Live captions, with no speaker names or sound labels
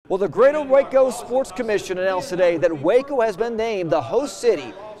Well, the Greater Waco Sports Commission announced today that Waco has been named the host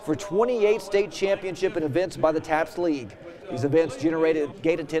city for 28 state championship and events by the TAPPS League. These events generated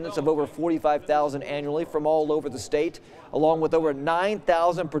gate attendance of over 45,000 annually from all over the state, along with over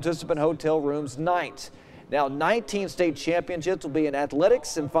 9,000 participant hotel rooms nights. Now, 19 state championships will be in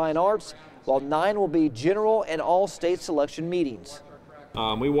athletics and fine arts, while 9 will be general and all state selection meetings.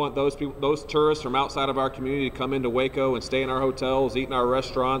 We want those tourists from outside of our community to come into Waco and stay in our hotels, eat in our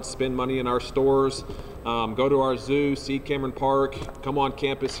restaurants, spend money in our stores, go to our zoo, see Cameron Park, come on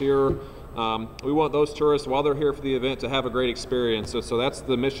campus here. We want those tourists, while they're here for the event, to have a great experience. So that's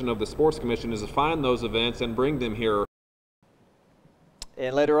the mission of the Sports Commission, is to find those events and bring them here.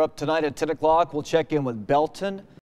 And later up tonight at 10 o'clock, we'll check in with Belton,